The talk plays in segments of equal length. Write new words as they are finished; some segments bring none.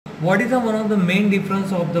what is the one of the main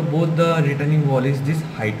difference of the both the retaining wall is this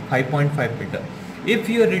height, 5.5 meter. If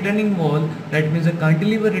your retaining wall, that means the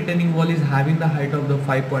cantilever retaining wall, is having the height of the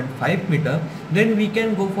 5.5 meter, then we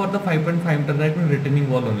can go for the 5.5 meter, that means retaining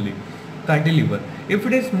wall only, cantilever. If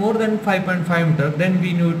it is more than 5.5 meter, then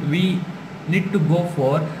we have to go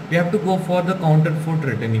for the counterfort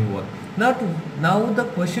retaining wall. Now the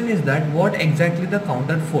question is that what exactly the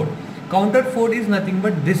counterfort? Counterfort is nothing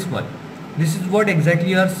but this one. This is what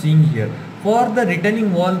exactly you are seeing here. For the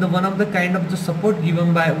retaining wall, the one of the kind of the support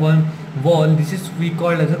given by one wall, this is we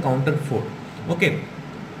call as a counterfort. Okay,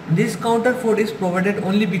 this counterfort is provided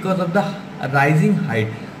only because of the rising height.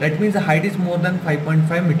 That means the height is more than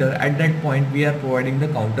 5.5 meter. At that point, we are providing the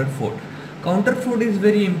counterfort. Counterfort is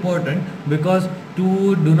very important because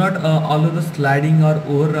to do not allow the sliding or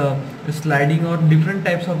sliding or different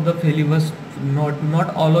types of the failures,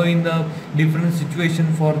 not allowing the different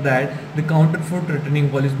situation. For that, the counterfort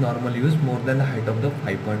retaining wall is normally used more than the height of the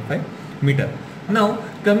 5.5 meter. Now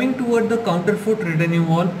coming toward the counterfort retaining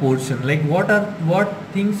wall portion, like what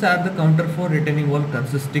things are the counterfort retaining wall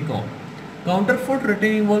consisting of? Counterfort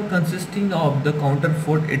retaining wall consisting of the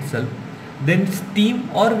counterfort itself, then steam,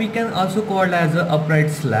 or we can also call it as a upright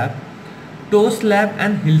slab, toe slab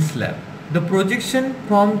and hill slab. The projection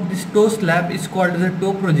from this toe slab is called as a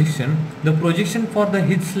toe projection. The projection for the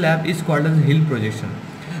hill slab is called as hill projection.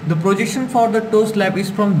 The projection for the toe slab is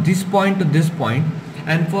from this point to this point,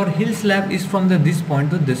 and for hill slab is from this point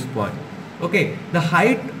to this point. Okay, the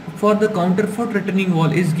height for the counterfort retaining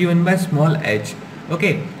wall is given by small h.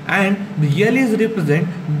 Okay, and the L is represent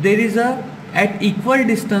there is a at equal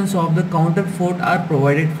distance of the counterfort are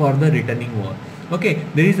provided for the retaining wall. Okay,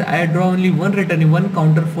 there is, I draw only one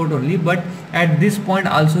counterfort only, but at this point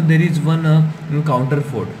also there is one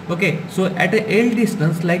counterfort. Okay, so at a L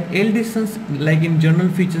distance, like in general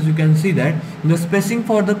features, you can see that the spacing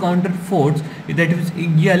for the counterforts, that is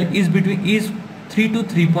L, is between 3 to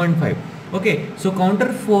 3.5. Okay, so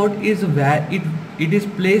counterfort is where it is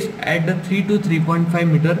placed at the 3 to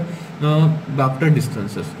 3.5 meter after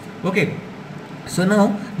distances. Okay, so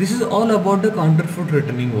now this is all about the counterfort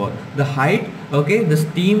retaining wall. The height, okay, the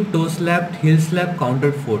steam, toe slab, hill slab,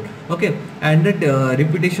 counterfort. Okay, and the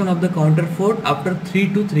repetition of the counterfort after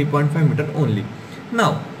 3 to 3.5 meter only.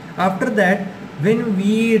 Now after that, when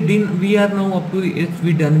we are now up to it,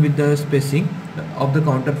 we done with the spacing of the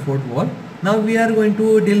counterfort wall. Now we are going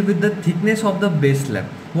to deal with the thickness of the base slab.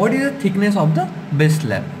 What is the thickness of the base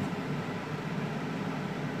slab?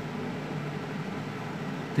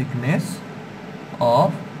 Thickness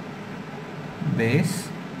of base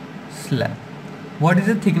slab. What is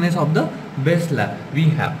the thickness of the base slab we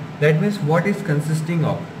have? That means what is consisting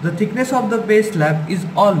of? The thickness of the base slab is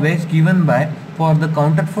always given by, for the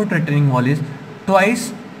counterfort retaining wall, is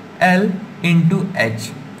twice L into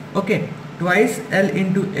H. Okay, twice L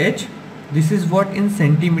into H. This is what in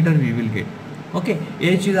centimeter we will get. Okay,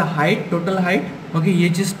 H is a height, total height. Okay,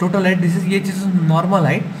 H is total height. This is H is normal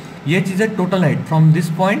height. H is a total height from this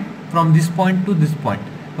point to this point.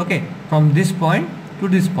 Okay, from this point to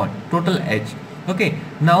this point, total H. Okay,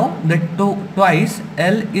 now the twice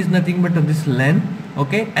L is nothing but this length.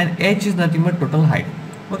 Okay, and H is nothing but total height.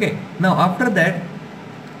 Okay, now after that,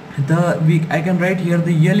 I can write here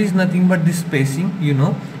the L is nothing but this spacing, you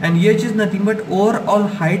know, and H is nothing but overall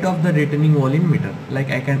height of the retaining wall in meter.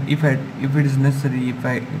 Like I can, if it is necessary, if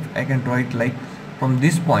I can draw it like from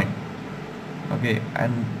this point. Okay,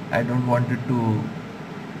 and I don't want it to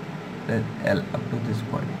L up to this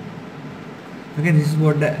point. Okay, this is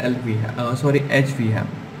what the L we have, H we have,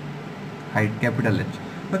 height, capital H.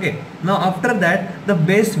 Okay, now after that, the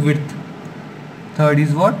base width. Third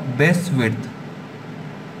is what? Base width.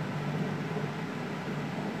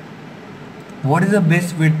 What is the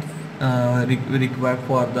base width required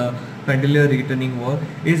for the cantilever retaining wall?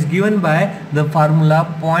 Is given by the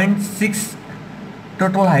formula 0.6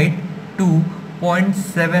 total height to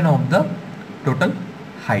 0.7 of the total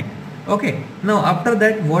height. Okay, now after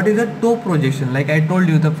that, what is the toe projection? Like I told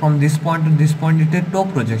you, that from this point to this point it is toe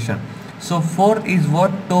projection. So 4 is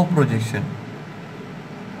what? Toe projection.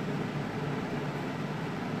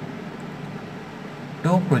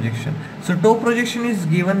 Toe projection. So toe projection is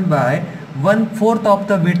given by 1/4 of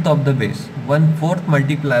the width of the base. 1/4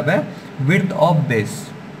 multiplied by width of base.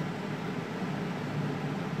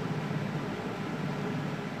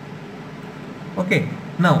 Okay,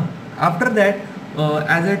 now after that,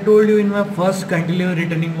 as I told you in my first cantilever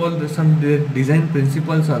retaining wall, there's some design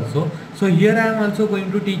principles also. So here I am also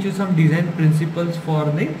going to teach you some design principles for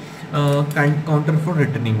the counterfort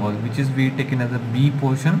retaining wall, which is we taken as a B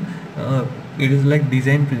portion. It is like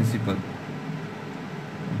design principle.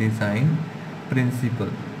 Design principle.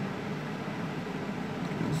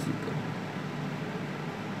 physical.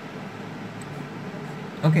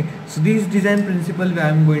 Okay, so these design principle I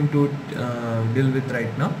am going to deal with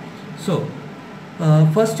right now. So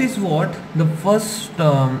first is what the first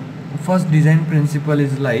design principle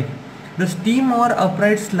is like the steam or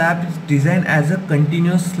upright slab is designed as a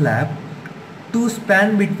continuous slab to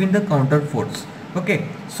span between the counterforts. Okay,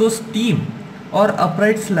 so steam or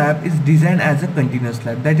upright slab is designed as a continuous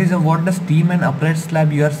slab. That is what the steam and upright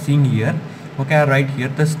slab you are seeing here. Okay, I write here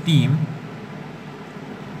the steam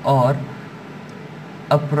or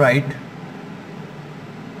upright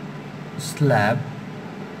slab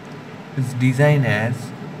is designed as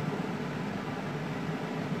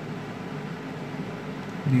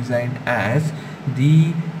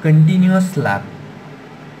the continuous slab,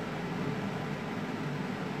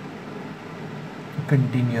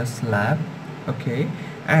 okay,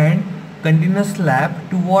 and continuous slab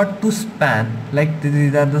to what, to span, like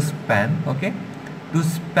these are the span, okay, to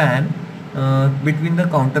span between the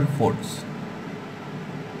counterforts.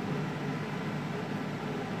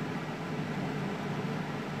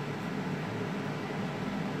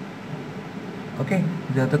 Okay,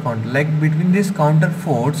 they are the counter, like between these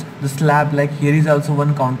counterforts the slab, like here is also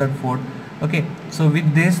one counterfort. Okay, so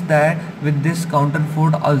with this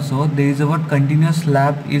counterfort also there is a what continuous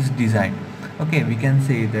slab is designed. Okay, we can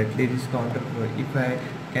say that there is counterfort. If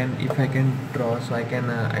I can draw, so I can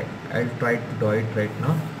I'll try to draw it right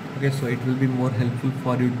now. Okay, so it will be more helpful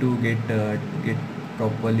for you to get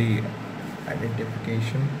properly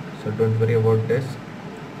identification, so don't worry about this.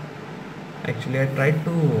 Actually I tried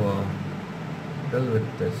to deal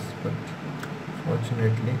with this, but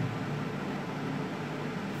fortunately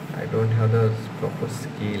I don't have the proper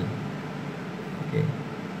scale. Okay,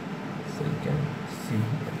 so you can see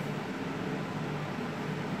here.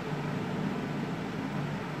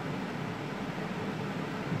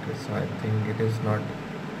 Okay, so I think it is not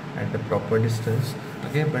at the proper distance.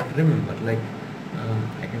 Okay, but remember, like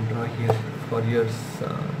I can draw here for yours.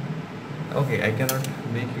 Okay, I cannot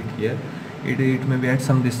make it here. It may be at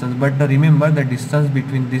some distance, but remember the distance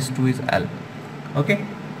between these two is L. Okay,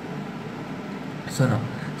 so now,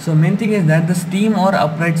 so main thing is that the steam or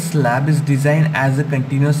upright slab is designed as a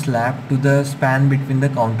continuous slab to the span between the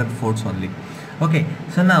counterforts only. Okay,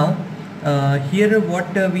 so now here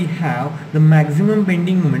what we have the maximum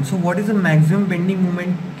bending moment. So what is the maximum bending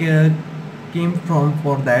moment came from?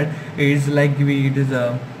 For that is like we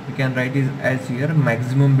can write it as here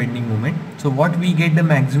maximum bending moment. So what we get the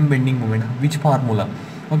maximum bending moment, which formula?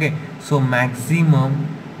 Okay, so maximum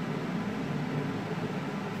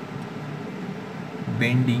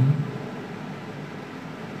bending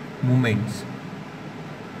moments.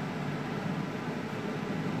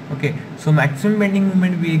 Okay, so maximum bending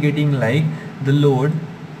moment we are getting like the load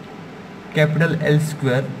capital L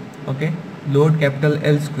square, okay, load capital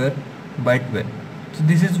L square by 12. So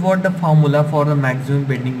this is what the formula for the maximum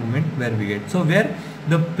bending moment where we get. So where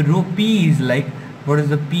the rho P is like, what is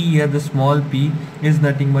the P here? The small p is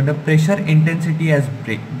nothing but the pressure intensity as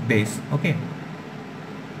base. Okay,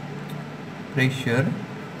 pressure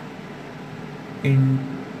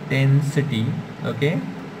intensity, okay,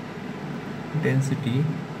 intensity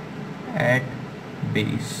at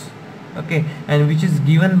base, okay, and which is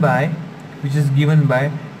given by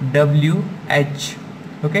WH,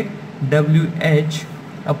 okay, WH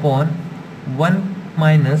upon 1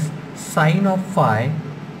 minus sine of phi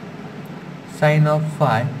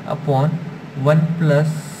upon 1 plus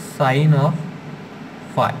sine of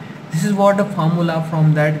phi. This is what the formula,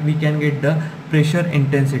 from that we can get the pressure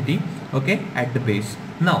intensity, okay, at the base.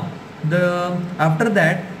 Now after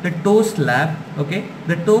that the toe slab, okay,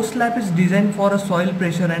 the toe slab is designed for a soil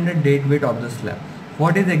pressure and a dead weight of the slab.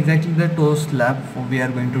 What is exactly the toe slab? We are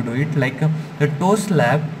going to do it like the toe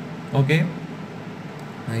slab, okay,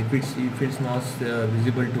 if it's not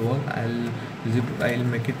visible to all, I'll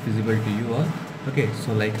make it visible to you all. Okay,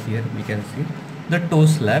 so like here we can see the toe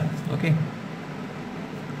slab, okay.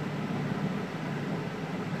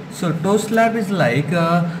 So toe slab is like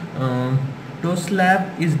toe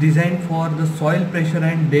slab is designed for the soil pressure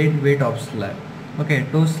and dead weight of slab. Okay,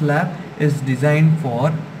 toe slab is designed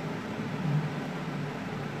for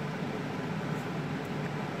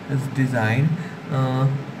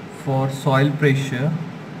soil pressure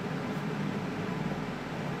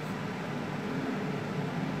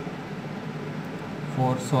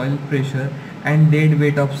and dead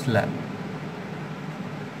weight of slab.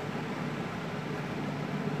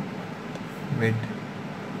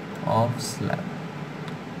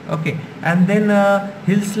 Okay, and then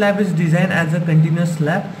hill slab is designed as a continuous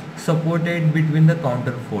slab supported between the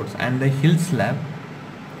counterforts, and the hill slab,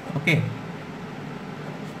 okay,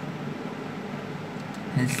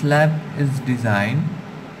 hill slab is designed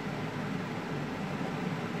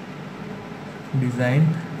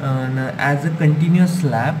as a continuous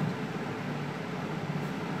slab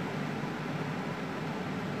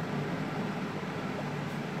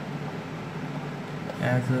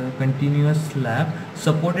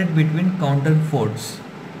supported between counterforts.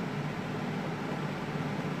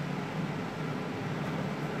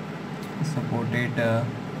 Supported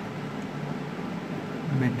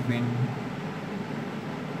between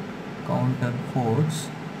counterforts.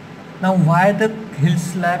 Now, why the hill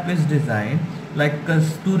slab is designed? Like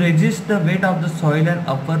to resist the weight of the soil and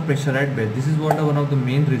upward pressure at base. This is what one of the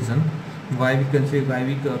main reason why we can say why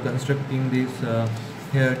we constructing this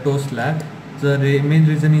here toe slab. The main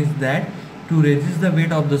reason is that to resist the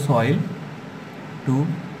weight of the soil, to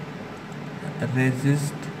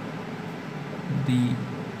resist the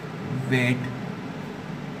weight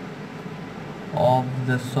of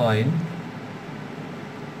the soil,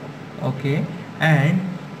 okay, and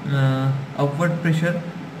upward pressure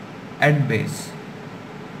at base.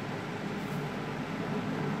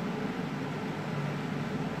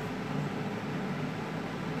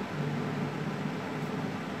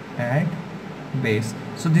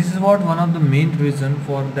 So this is what one of the main reason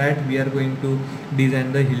for that we are going to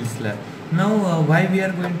design the hill slab. Now why we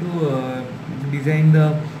are going to design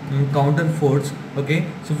the counterforts? Okay,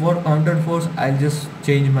 so for counterforts I'll just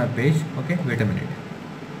change my page. Okay, wait a minute.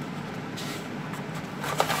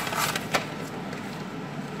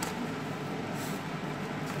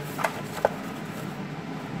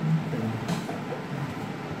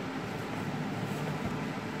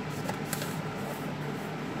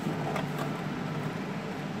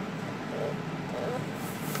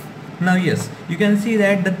 Now yes, you can see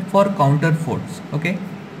that for counterforts, okay,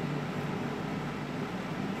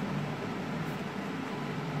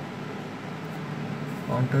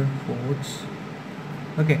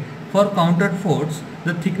 for counterforts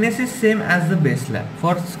the thickness is same as the base slab.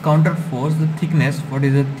 For counterforts the thickness, what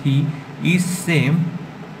is the is same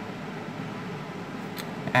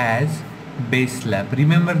as base slab.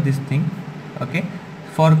 Remember this thing, okay.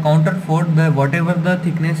 For counterfort the whatever the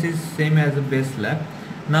thickness is same as a base slab.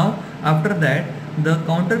 Now after that the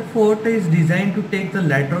counterfort is designed to take the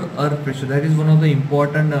lateral earth pressure. That is one of the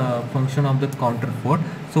important function of the counterfort.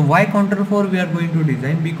 So why counterfort we are going to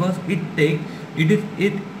design? Because it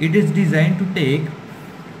is designed to take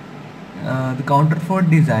the counterfort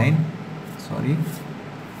designed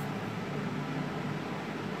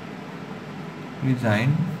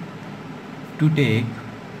to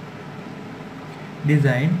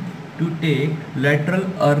take lateral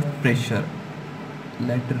earth pressure.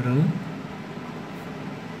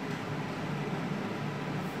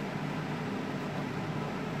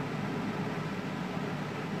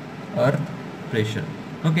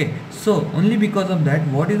 Okay, so only because of that,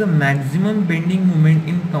 what is the maximum bending moment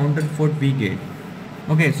in counterfort we get?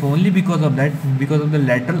 Okay, so only because of that, because of the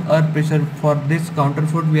lateral earth pressure, for this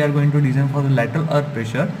counterfort we are going to design for the lateral earth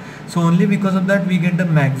pressure. So only because of that we get the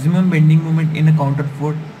maximum bending moment in a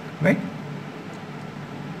counterfort, right?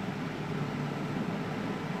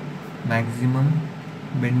 Maximum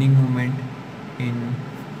bending moment in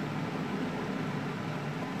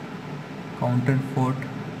counterfort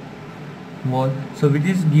wall. So it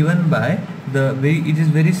is given by it is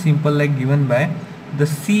very simple, like given by the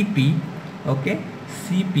CP, okay,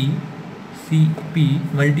 CP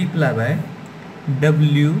multiply by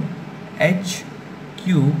WH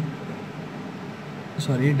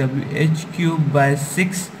cube by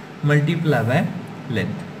 6 multiply by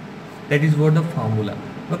length. That is what the formula.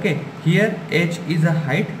 Okay, here H is a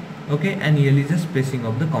height, okay, and L is a spacing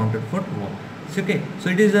of the counterfort wall. Okay, so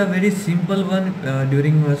it is a very simple one.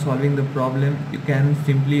 During solving the problem you can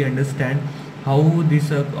simply understand how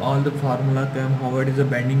this all the formula come, how what is the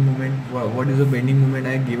bending moment, what is the bending moment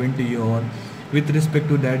I given to you on. With respect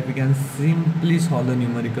to that we can simply solve the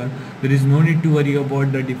numerical. There is no need to worry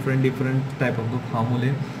about the different type of the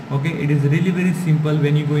formulae. Okay, it is really very simple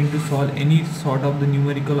when you are going to solve any sort of the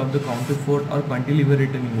numerical of the counterfort or cantilever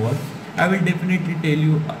retaining wall. I will definitely tell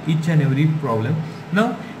you each and every problem.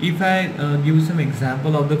 Now if I give you some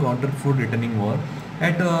example of the counterfort retaining wall,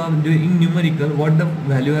 at in numerical what the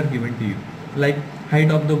value are given to you, like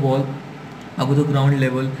height of the wall above the ground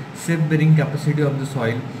level, safe bearing capacity of the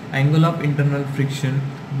soil, angle of internal friction,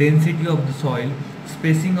 density of the soil,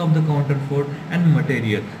 spacing of the counterfort, and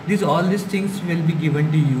material. All these things will be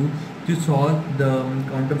given to you to solve the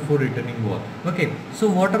counterfort returning wall. Okay, so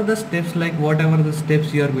what are the steps, like whatever the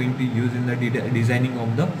steps you are going to use in the designing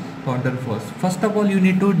of the counterfort? First of all you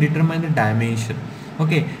need to determine the dimension.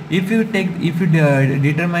 Okay, if you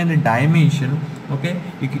determine the dimension, okay,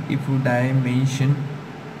 if you dimension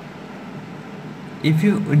if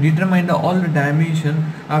you determine all the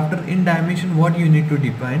dimension, after in dimension what you need to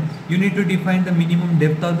define, you need to define the minimum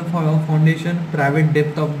depth of the foundation, private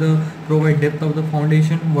depth of the provide depth of the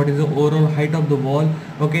foundation, what is the overall height of the wall,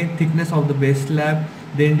 okay, thickness of the base slab,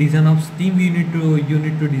 then design of steam you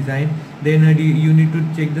need to design, then you need to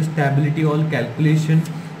check the stability all calculation.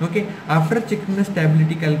 Okay, after checking the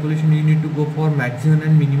stability calculation, you need to go for maximum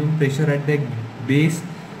and minimum pressure at the base.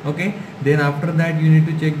 Okay, then after that you need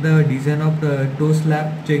to check the design of the toe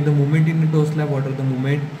slab, check the movement in the toe slab, what are the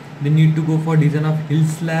movement. Then you need to go for design of hill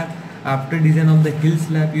slab. After design of the hill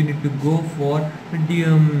slab, you need to go for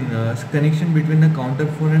the connection between the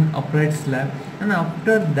counterfort and upright slab, and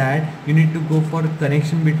after that you need to go for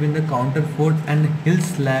connection between the counterfort and hill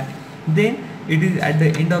slab. Then it is at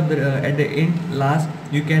the end of the at the end last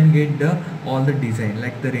you can get the all the design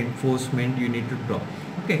like the reinforcement you need to draw.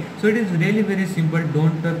 Okay, so it is really very simple,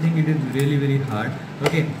 don't think it is really very hard.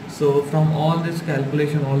 Okay, so from all this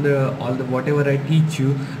calculation, all the whatever I teach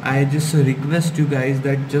you, I just request you guys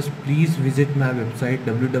that just please visit my website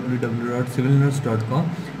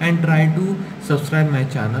www.civilnurse.com and try to subscribe my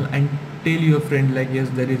channel and tell your friend like yes,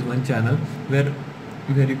 there is one channel where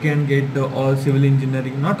you can get the all civil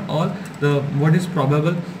engineering, not all the what is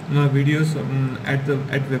probable videos at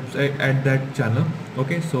website at that channel.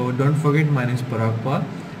 Okay, so don't forget, my name is Parag Pal,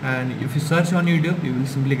 and if you search on YouTube you will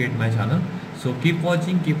simply get my channel. So keep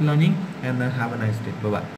watching, keep learning, and have a nice day. Bye bye.